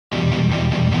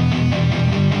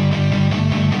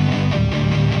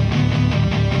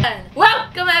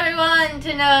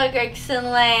to Noah Gregson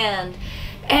Land.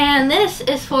 And this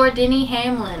is for Denny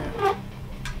Hamlin.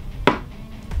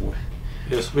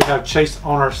 Yes, we have Chase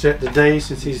on our set today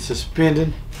since he's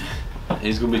suspended.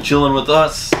 He's going to be chilling with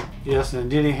us. Yes, and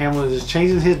Denny Hamlin is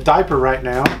changing his diaper right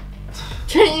now.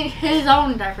 Changing his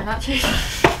own diaper, not Chase.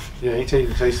 Yeah, he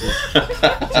changing Chase's.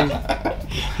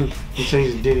 He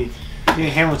changed Denny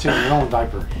Hamlin changing his own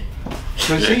diaper.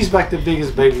 So she's like the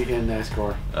biggest baby in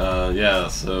NASCAR. Yeah,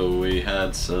 so we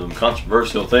had some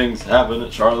controversial things happen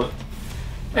at Charlotte.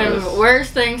 And worse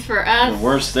things for us. The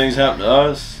worst things happened to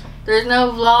us. There's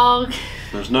no vlog.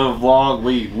 There's no vlog.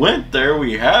 We went there.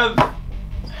 We have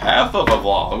half of a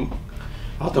vlog.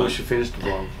 I thought we should finish the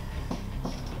vlog.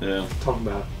 Yeah. Talk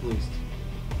about it, at least.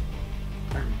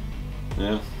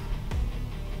 Yeah.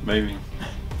 Maybe.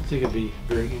 I think it'd be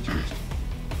very interesting.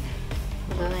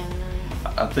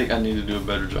 I think I need to do a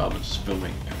better job of just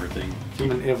filming everything.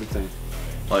 Filming everything.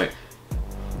 Like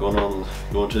going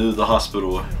to the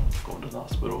hospital,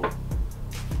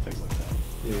 things like that.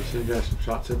 Yeah, we should have got some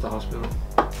shots at the hospital.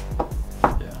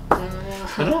 Yeah.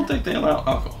 I don't think they allow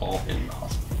alcohol in the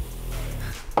hospital.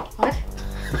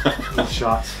 What?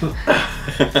 Shots.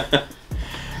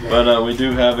 But we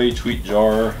do have a tweet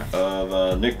jar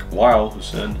of Nick Weil, who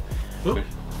said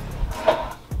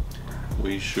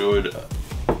we should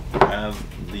have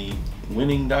the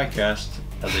winning diecast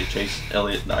as a Chase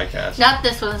Elliott diecast. Not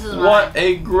this one. This is mine. What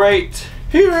a great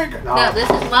hearing! No, this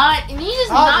is mine. And you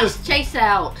just knocked Chase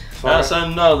out. That's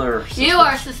another. You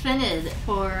are suspended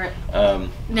for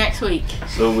next week.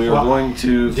 So we are going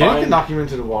to can knock him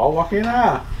into the wall. Walk in.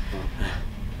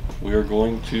 We are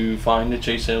going to find a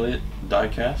Chase Elliott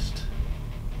diecast,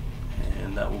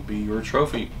 and that will be your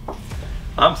trophy.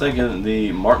 I'm thinking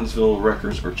the Martinsville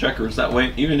Wreckers or Checkers. That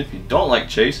way, even if you don't like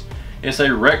Chase, it's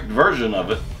a wrecked version of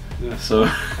it. Yeah.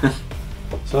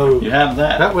 So you have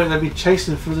that. That way they'll be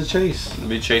chasing for the chase. They'll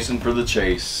be chasing for the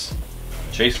chase.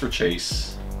 Chase for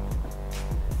Chase.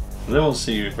 And then we'll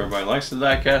see if everybody likes the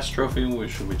diecast trophy.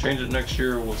 Should we change it next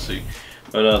year? We'll see.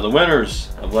 But the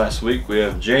winners of last week, we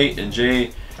have Jay and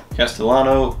Jay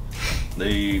Castellano.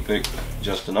 They picked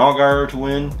Justin Allgaier to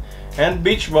win, and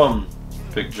Beach Bum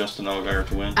picked Justin Allgaier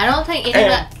to win. I don't think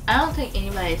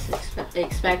anybody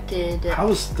expected. I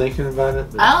was thinking about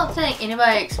it. I don't think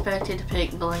anybody expected to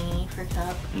pick Blaney for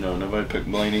Cup. No, nobody picked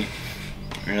Blaney,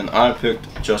 and I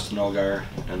picked Justin Allgaier,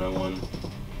 and I won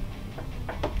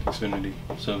Xfinity.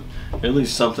 So at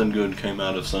least something good came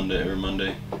out of Sunday or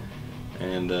Monday,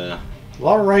 and a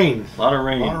lot of rain. A lot of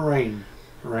rain.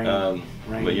 Rain.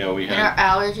 But yeah, we had our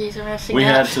allergies are messing We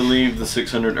up. had to leave the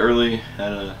 600 early,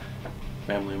 had a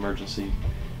family emergency,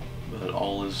 but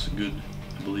all is good,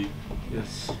 I believe.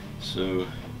 Yes. So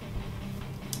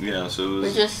yeah, so it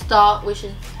was, we just thought we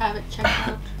should have it checked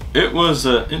out. It was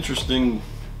an interesting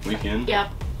weekend.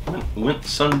 Yep. Went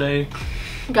Sunday.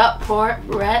 Got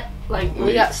wet, like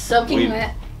we got soaking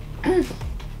wet.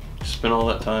 Spent all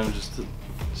that time just to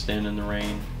stand in the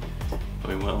rain.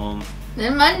 We went home.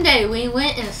 Then Monday we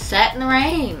went and sat in the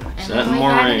rain. And sat then in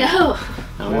more rain. Go.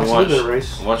 And we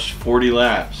watched 40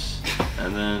 laps.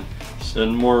 And then sat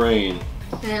in more rain.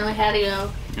 And then we had to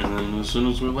go. And then as soon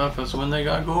as we left, that's when they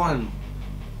got going.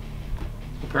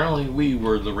 Apparently we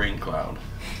were the rain cloud.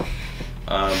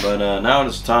 But now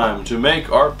it's time to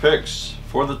make our picks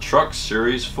for the Truck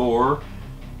Series 4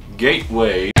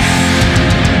 Gateway.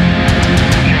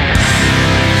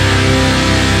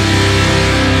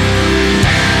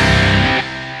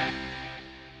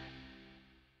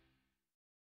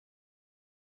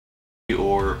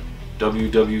 Or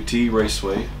WWT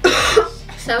Raceway.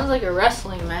 Sounds like a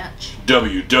wrestling match.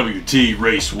 WWT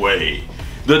Raceway.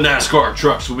 The NASCAR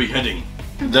trucks will be heading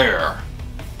there.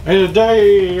 And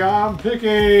today I'm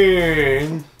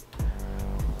picking.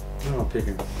 I'm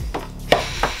picking.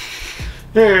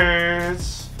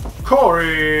 It's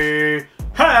Corey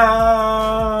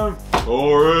Ham.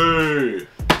 Corey.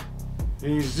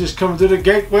 He's just coming to the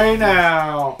gateway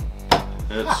now.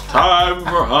 It's time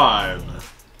for Heim.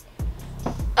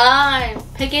 I'm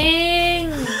picking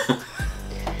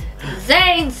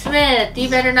Zane Smith. You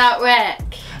better not wreck.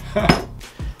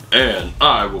 And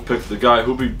I will pick the guy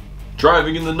who'll be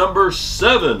driving in the number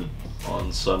 7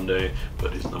 on Sunday,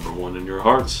 but he's number 1 in your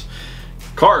hearts,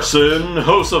 Carson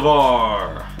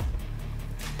Hocevar.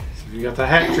 So you got the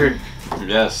hat trick.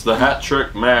 Yes, the hat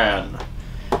trick man.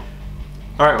 All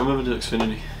right, we're moving to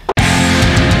Xfinity.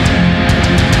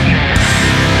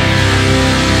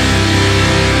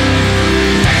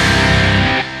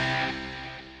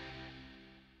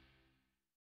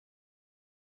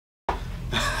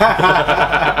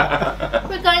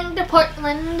 We're going to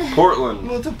Portland. Portland.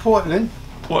 Well, to Portland.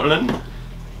 Portland.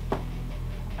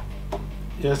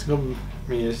 Yeah, it's going to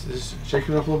mean, it's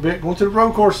shaking up a little bit, going to the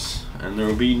road course. And there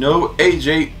will be no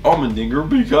AJ Allmendinger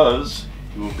because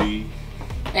he will be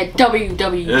at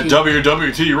WWT. at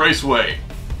WWT Raceway.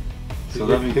 So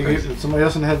that'd be he crazy. get somebody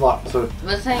else in the headlock. So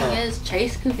The thing is,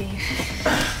 Chase could be.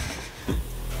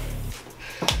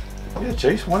 yeah,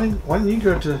 Chase, why didn't you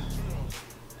go to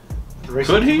the race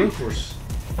Could he? road course?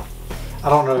 I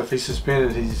don't know if he's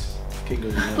suspended. He's can't go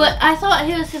to the But I thought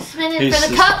he was suspended He's for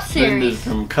the Cup suspended Series,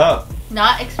 from Cup.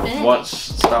 not Xfinity. What's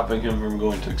stopping him from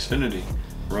going to Xfinity?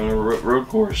 Run a road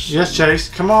course. Yes, Chase,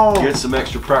 come on. Get some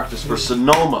extra practice for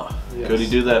Sonoma. Yes. Could he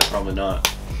do that? Probably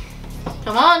not.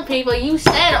 Come on, people! You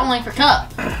said only for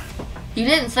Cup. You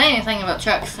didn't say anything about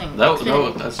trucks and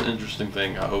Xfinity. That's an interesting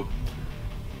thing. I hope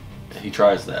he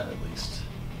tries that at least.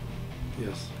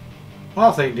 Yes. Well,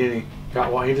 I think Denny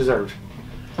got what he deserved.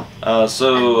 Ross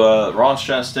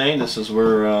Chastain, this is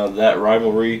where that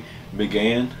rivalry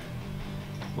began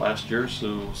last year.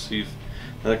 So we'll see if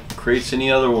that creates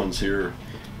any other ones here.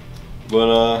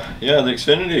 But yeah, the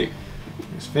Xfinity.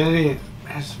 Xfinity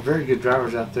has some very good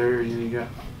drivers out there. You got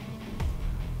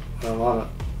a lot of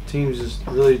teams just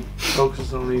really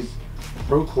focused on these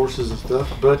road courses and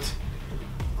stuff. But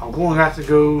I'm going to have to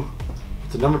go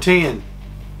with the number 10,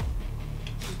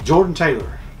 Jordan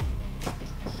Taylor.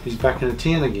 He's back in the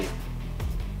 10 again.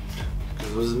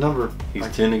 Because it was a number. He's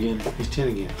 10 again. He's 10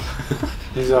 again.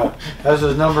 He's that's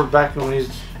his number back when he's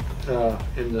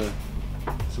in the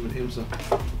some of the IMSA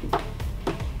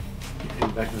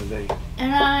back in the day.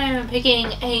 And I'm picking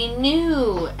a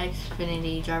new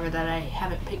Xfinity driver that I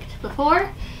haven't picked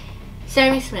before,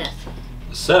 Sammy Smith.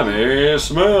 Sammy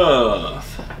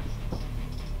Smith.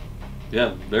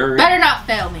 Yeah, there. Better not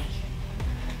fail me.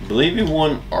 I believe he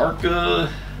won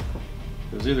ARCA.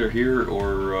 It was either here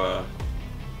or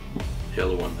the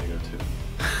other one they go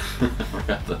to. I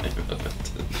forgot the name of it.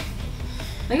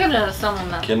 They go to someone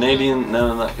that Canadian?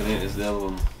 No, not Canadian. It's the other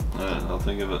one. I'll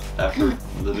think of it after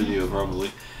the video probably.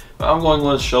 But I'm going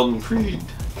with Sheldon Creed.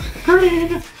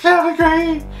 Sheldon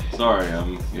Creed. Sorry,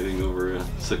 I'm getting over a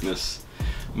sickness.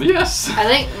 But yes. I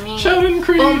think me. Sheldon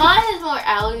Creed. Well, mine is more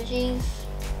allergies.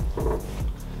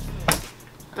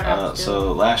 But I'm still.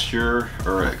 So last year,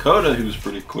 or at COTA, he was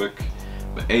pretty quick,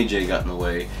 but AJ got in the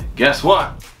way. Guess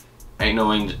what? Ain't no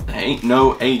AJ. Ain't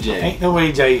no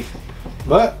AJ.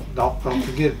 But don't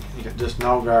forget, you got Justin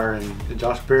Allgaier and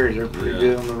Josh Berry. They're pretty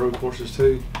good on the road courses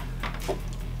too.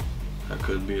 That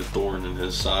could be a thorn in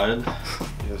his side.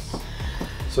 Yes.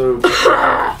 So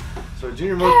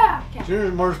Junior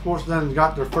Motorsports done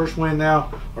got their first win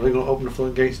now. Are they going to open the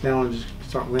floodgates now and just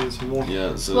start winning some more?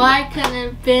 Yeah. So Why couldn't it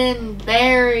have been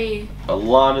Barry? a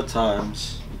lot of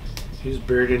times, He's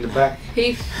buried in the back.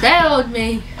 He failed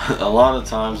me. a lot of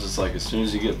times it's like as soon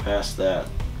as you get past that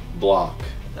block,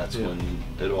 that's when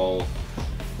it all.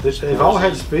 They've all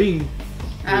had speed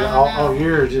all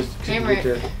year. Just couldn't get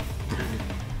that.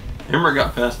 Hemmer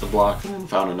got past the block and then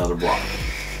found another block.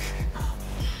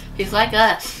 He's like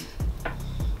us.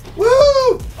 Woo!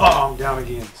 Oh, I'm down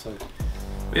again. So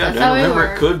Yeah, That's how we Denver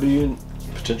were. could be a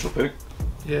potential pick.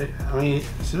 yeah, I mean, it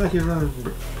seems like he's running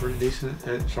pretty decent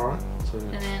at Charlotte. So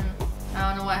And then I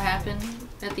don't know what happened.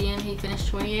 At the end, he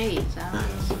finished 28th. I don't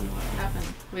know what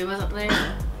happened. We wasn't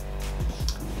there.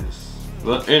 yes.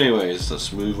 But anyways,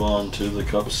 let's move on to the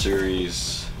Cup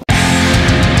Series.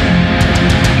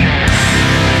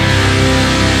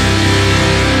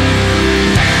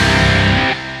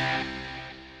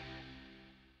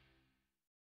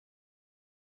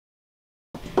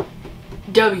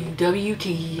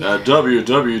 WWT. At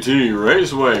WWT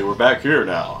Raceway, we're back here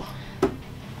now.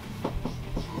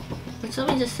 Which let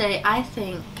me just say, I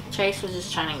think Chase was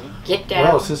just trying to get down.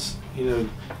 Well, since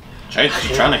Chase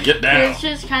is trying to get He down. was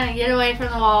just kind of get away from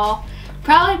the wall.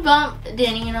 Probably bump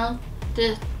Denny,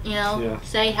 to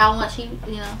say how much he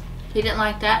didn't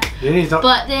like that.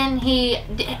 But then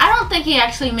I don't think he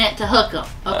actually meant to hook him.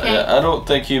 Okay. I don't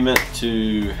think he meant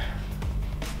to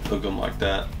hook him like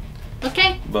that.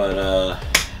 Okay. But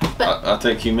I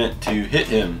think he meant to hit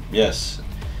him. Yes.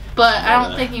 But I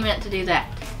don't think he meant to do that.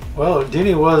 Well,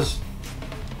 Denny was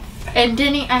And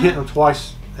Denny, hitting him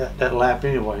twice that lap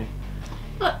anyway.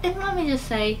 and let me just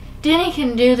say, Denny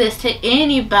can do this to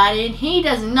anybody, and he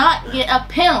does not get a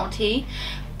penalty.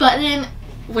 But then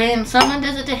when someone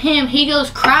does it to him, he goes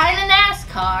crying to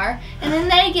NASCAR, and then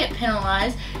they get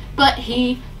penalized. But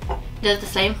he does the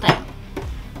same thing.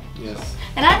 Yes.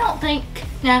 And I don't think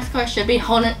NASCAR should be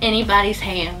holding anybody's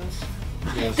hands.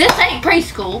 Yes. This ain't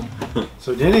preschool.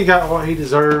 So Denny got what he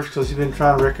deserves because he's been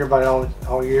trying to wreck everybody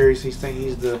all year. He thinks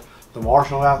he's the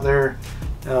marshal out there.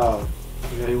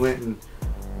 He went and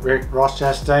wrecked Ross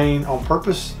Chastain on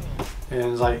purpose, and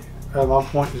it's like my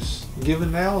point is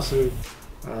given now. So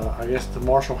I guess the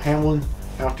Marshall Hamlin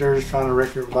out there is trying to wreck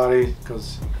everybody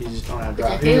because he just don't have to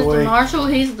drive If he's anyway. the marshal,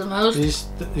 he's the most He's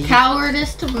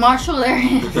cowardice marshal there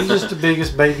is. He's just the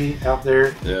biggest baby out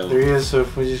there Yeah. there is. So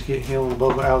if we just get him and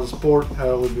Bubba out of the sport,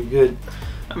 it would be good.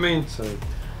 I mean, So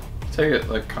take it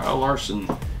like Kyle Larson,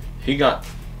 he got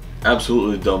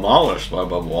absolutely demolished by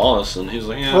Bubba Wallace, and he's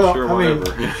like, yeah, Well, sure, I mean-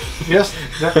 whatever. yes,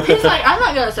 He's like, I'm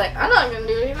not gonna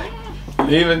do anything.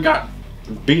 He even got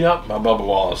beat up by Bubba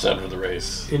Wallace after the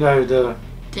race. you know the.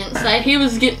 Didn't say he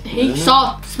was getting. He Didn't he?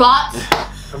 saw spots.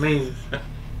 I mean,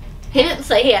 He didn't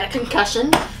say he had a concussion.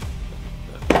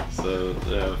 So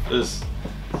yeah, this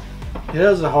it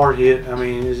was a hard hit. I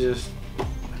mean, it's just.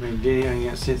 I mean, Denny ain't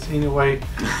got sense anyway.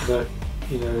 But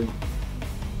you know,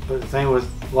 but the thing with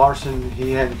Larson,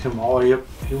 he had to come all the way up.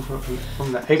 He was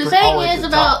from the apron The all the thing way to is the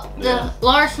about top. the Yeah.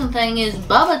 Larson thing is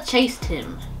Bubba chased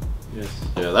him. Yes.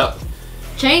 yeah that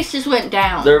Chase just went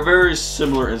down. they're very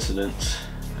similar incidents.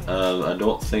 I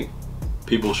don't think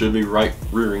people should be right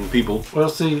rearing people, Well,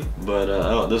 see,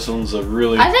 but this one's a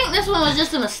really I think this one was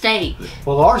just a mistake.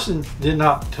 well, Larson did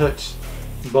not touch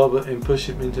Bubba and push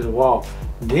him into the wall.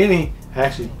 Denny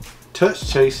actually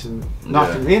touched Chase and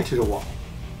knocked Yeah. him into the wall.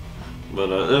 But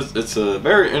it's a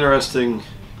very interesting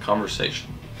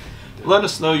conversation. Let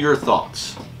us know your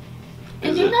thoughts.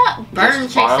 And Is do it not burn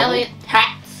Chase justifiable? Elliott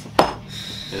hats.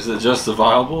 Is it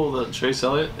justifiable that Chase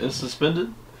Elliott is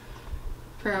suspended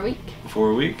For a week.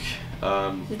 for a week?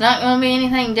 It's not going to be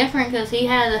anything different because he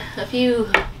had a few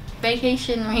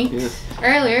vacation weeks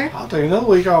earlier. I'll take another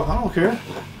week off. I don't care.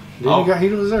 Denny Oh. got he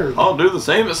deserved. I'll do the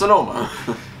same at Sonoma.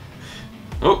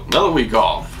 Oh, another week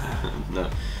off. No.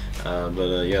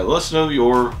 But yeah, let us know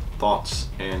your thoughts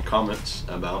and comments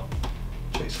about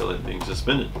Chase Elliott being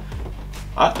suspended.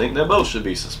 I think they both should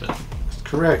be suspended. That's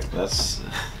correct. That's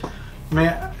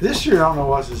Man, this year I don't know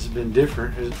what's has been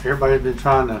different. Everybody's been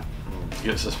trying to.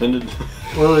 get suspended.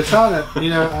 Well, they're trying to. You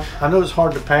know, I know it's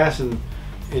hard to pass and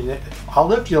I'll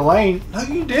lift your lane. No,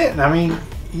 you didn't. I mean,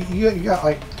 you got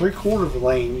like 3/4 of the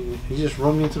lane. You just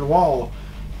run me into the wall.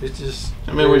 It's just.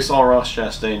 I mean, we saw Ross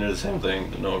Chastain do the same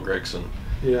thing to Noah Gregson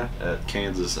Yeah. at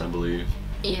Kansas, I believe.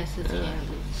 Yes, it's Yeah.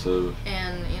 Kansas. So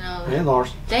And, you know, And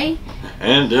Larson. they,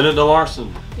 and did it to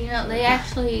Larson they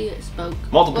actually spoke.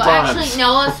 multiple Well, times. actually,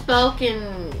 Noah spoke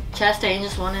and Chastain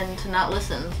just wanted to not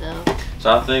listen, so.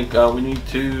 So I think we need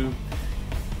to,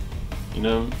 you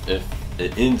know, if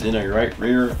it ends in a right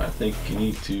rear, I think you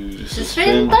need to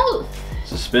Suspend both.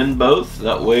 Suspend both.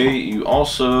 That way, you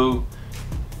also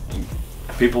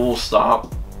people will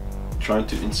stop trying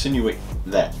to insinuate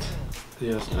that.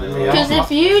 Yes. Yeah. I mean, Because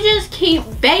if you just keep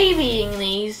babying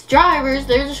these drivers,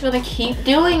 they're just going to keep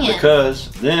doing it. Because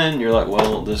then you're like,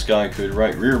 well, this guy could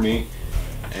right rear me,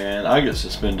 and I get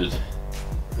suspended.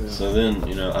 Yeah. So then,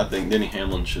 you know, I think Denny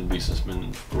Hamlin should be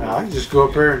suspended. I can just go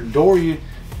up there and door you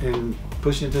and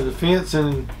push you into the fence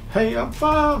and hey, I'm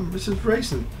fine. This is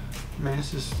racing. Man,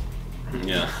 it's just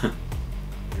Yeah.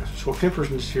 got some short tempers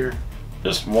this year.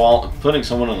 Just putting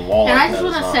someone on the wall. And like I just that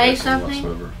is wanna not say racing something.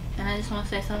 whatsoever. And I just want to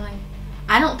say something.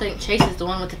 I don't think Chase is the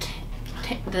one with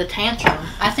the tantrum.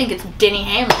 I think it's Denny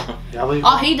Hamlin. Yeah, I leave.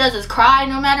 All he does is cry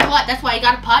no matter what. That's why he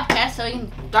got a podcast so he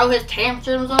can throw his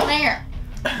tantrums on there.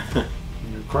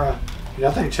 You cry. Yeah,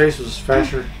 I think Chase was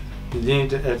faster than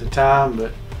Denny at the time,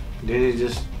 but Denny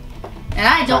just. And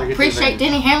I Trying to don't get the appreciate advantage.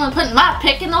 Denny Hamlin putting my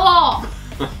pick in the wall.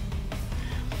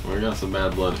 We got some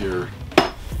bad blood here.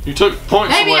 You took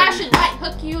points Maybe away. I should right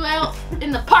hook you out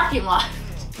in the parking lot.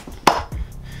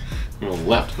 You know,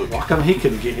 left hook. Why come he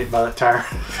couldn't get hit by that tire?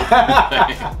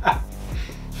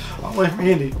 I'll wait for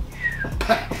Andy.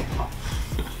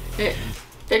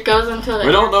 It goes until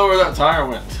We don't know where that tire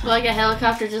went. like a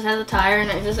helicopter just has a tire and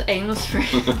it just aims for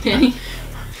Denny.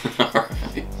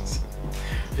 Alright.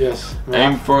 Yes.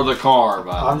 Aim for the car,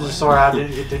 by the I'm way. just sorry I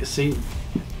didn't get to see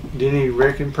Denny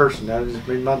wreck in person. That would just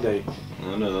made my day.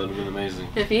 I know, that would have been amazing.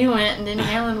 If you went, and Denny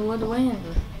Hamlin would win.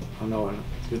 I know it.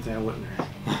 It's a good thing I wasn't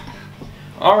there.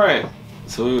 Alright,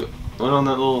 so we went on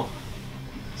that little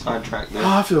sidetrack Oh, there.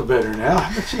 I feel better now.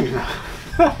 How about you?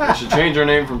 We should change our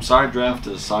name from Sidedraft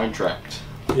to Sidetracked.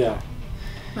 Yeah.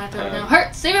 My throat now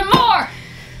hurts even more.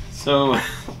 So,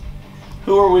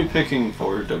 who are we picking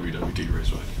for WWT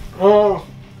Raceway? Oh,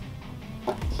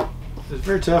 it's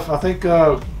very tough. I think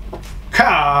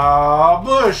Kyle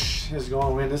Busch is going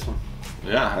to win this one.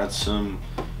 Yeah, had some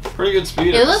pretty good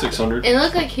speed It at looked, 600. it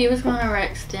looked like he was going to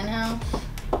wreck Stenhouse.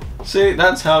 See,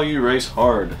 that's how you race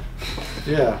hard.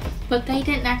 Yeah. But they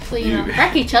didn't actually, You-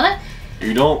 wreck each other.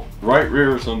 You don't right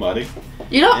rear somebody,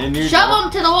 You don't And you shove don't-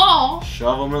 them to the wall.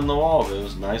 shove them in the wall. It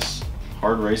was nice,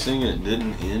 hard racing. It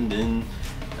didn't end in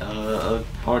a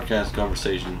podcast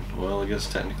conversation. Well, I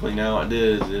guess technically now it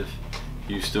is, if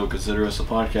you still consider us a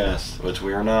podcast, which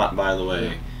we are not, by the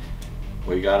way.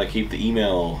 We gotta keep the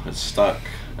email. It's stuck.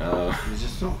 You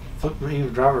just don't flip any of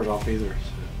the drivers off either.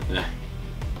 So. Yeah.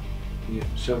 You get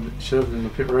shoved in the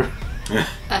pit road.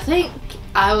 I think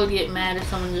I would get mad if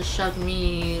someone just shoved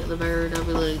me the bird. I'd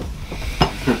be like,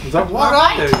 Is that what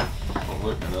I do? Oh,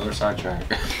 look, another sidetrack.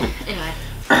 anyway.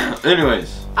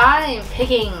 Anyways. I am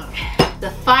picking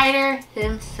the fighter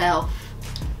himself,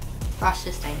 Ross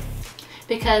Chastain.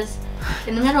 Because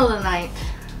in the middle of the night,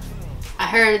 I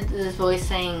heard this voice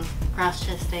saying, Ross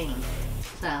Chastain.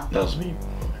 So. That was me.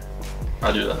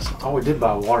 I do that sometimes. Oh, we did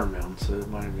buy a watermelon, so it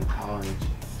might have been hollering at you.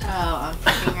 Oh, I'm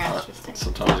picking Ross Chastain.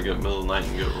 Sometimes I get in the middle of the night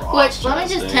and get Ross. Which, let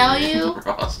me just tell you.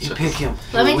 You pick him.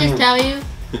 Let me just tell you,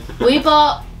 we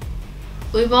bought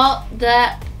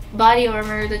that body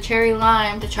armor, the cherry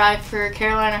lime, to try for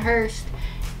Carolina Hurst,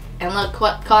 and look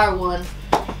what car won.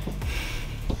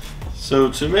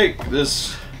 So to make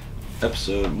this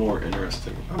episode more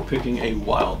interesting, I'm picking a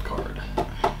wild card.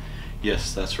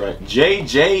 Yes, that's right,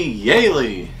 J.J.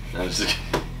 Yaley. I was just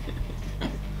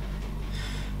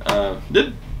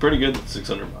did pretty good at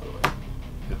 600, by the way.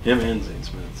 Him and Zane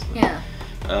Smith. So. Yeah.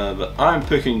 But I'm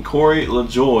picking Corey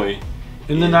LaJoie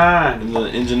in the 9. In the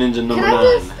engine number 9. Can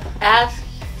I just ask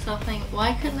something?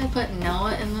 Why couldn't they put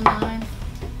Noah in the 9?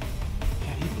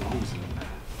 Yeah, he belongs in the 9.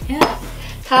 Yeah.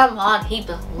 Come on, he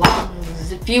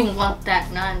belongs. If you want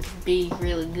that 9 to be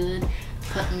really good,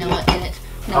 put Noah in it.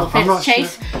 No offense,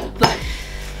 Chase, but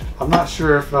I'm not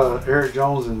sure if Eric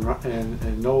Jones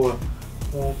and Noah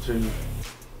want to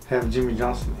have Jimmy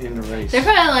Johnson in the race. they're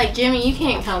probably like, Jimmy, you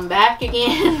can't come back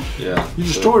again. Yeah. You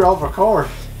destroyed all of our cars.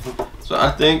 So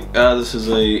I think this is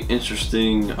a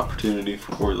interesting opportunity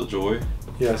for Corey LaJoie.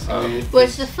 Yes.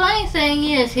 Which the funny thing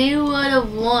is, he would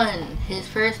have won his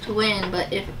first win, but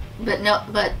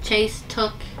Chase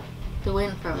took the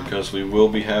win from him. Because we will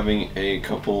be having a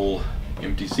couple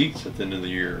empty seats at the end of the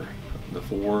year. The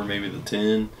 4, maybe the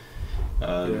 10.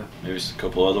 Maybe a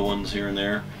couple other ones here and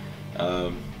there.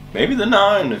 Maybe the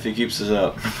 9 if he keeps us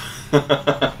up.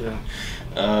 Yeah.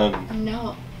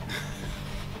 No.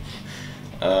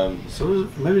 So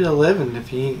maybe the 11 if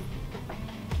he ain't.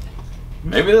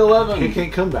 Maybe the 11. He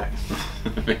can't come back.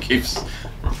 If it keeps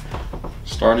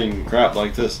starting crap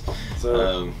like this.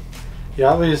 So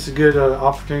yeah, I mean it's a good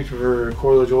opportunity for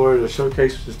Corey LaJoie to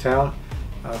showcase his talent.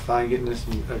 Finally getting this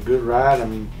a good ride. I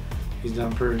mean, he's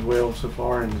done pretty well so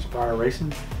far in Inspire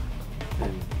Racing.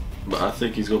 But I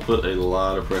think he's going to put a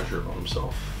lot of pressure on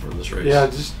himself for this race. Yeah,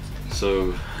 just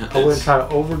so I wouldn't try to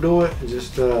overdo it and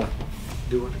just do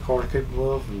what the car's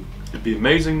capable of. And it'd be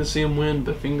amazing to see him win,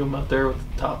 but if he can come out there with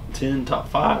the top 10, top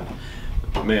 5,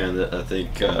 man, I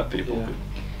think people could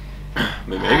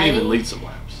maybe even lead some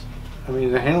laps. I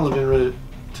mean, the handle's been really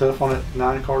tough on that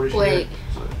 9 car this year. Wait,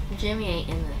 Jimmy ain't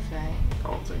in this, right? I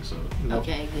don't think so. Nope.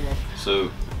 Okay, good.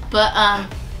 So, but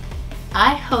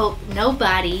I hope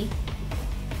nobody.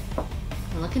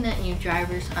 I'm looking at you,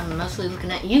 drivers. I'm mostly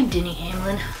looking at you, Denny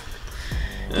Hamlin.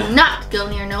 Do not go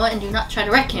near Noah and do not try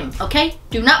to wreck him, okay?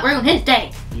 Do not ruin his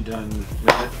day. You done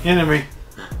with the enemy.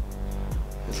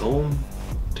 His own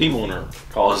team owner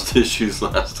caused issues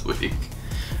last week.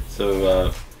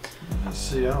 So, let's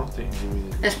see, I don't think Jimmy.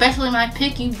 Especially my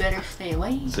pick, you better stay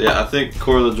away. So yeah, I think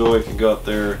Corey LaJoie can go out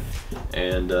there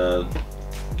and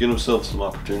get himself some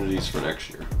opportunities for next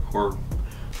year or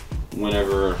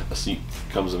whenever a seat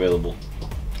comes available.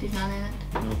 He's not in it?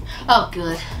 No. Oh,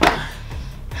 good.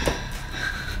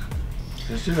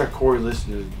 There's still got Corey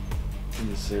listed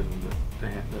in the 7, but they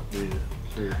haven't updated it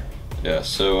here. Yeah,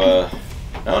 so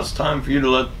now it's time for you to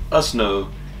let us know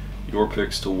your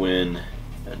picks to win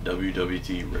at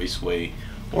WWT Raceway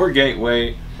or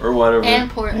Gateway or whatever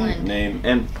And Portland. name,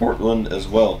 and Portland as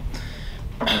well.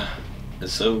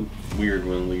 It's so weird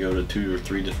when we go to 2 or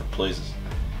 3 different places.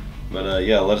 But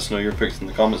yeah, let us know your picks in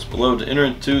the comments below to enter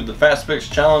into the Fast Picks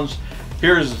Challenge.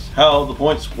 Here's how the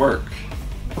points work.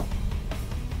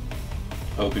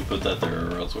 I hope you put that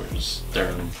there or else we're just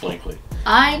staring blankly.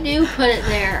 I do put it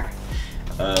there.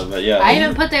 But yeah. I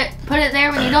even put it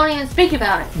there when you don't even speak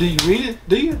about it. Do you read it?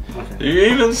 Do you? Okay. Do you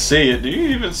even see it? Do you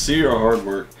even see your hard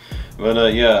work?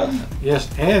 But yeah. Yes,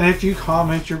 and if you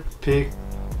comment your pick,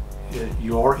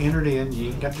 you are entered in. You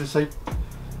ain't got to say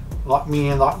lock me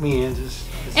in, lock me in. Just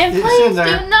And it's please in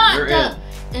there.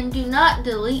 do not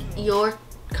delete your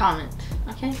comment,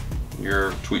 okay?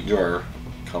 Your tweet jar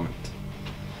comment.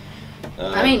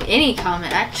 I mean any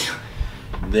comment actually.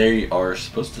 They are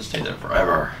supposed to stay there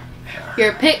forever.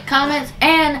 Your pick comments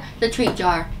and the tweet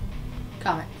jar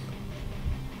comments.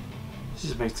 This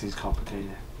just makes things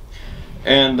complicated.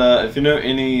 And if you know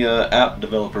any app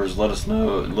developers, let us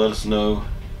know. Let us know.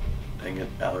 Dang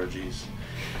it, allergies.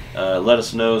 Let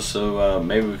us know so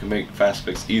maybe we can make Fast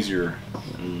Picks easier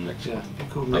in the next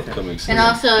upcoming season. And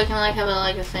also, it can like have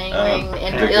a thing where you can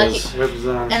enter,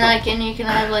 and you can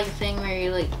have like a thing where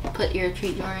you like put your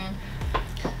tweet URL in.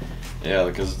 Yeah,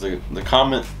 because the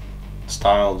comment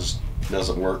style just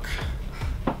doesn't work.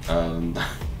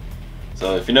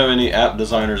 So if you know any app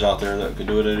designers out there that could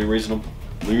do it at a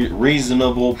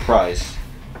reasonable price,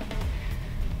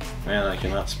 man, I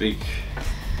cannot speak.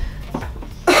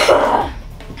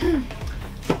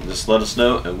 Just let us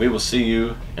know, and we will see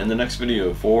you in the next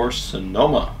video for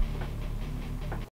Sonoma.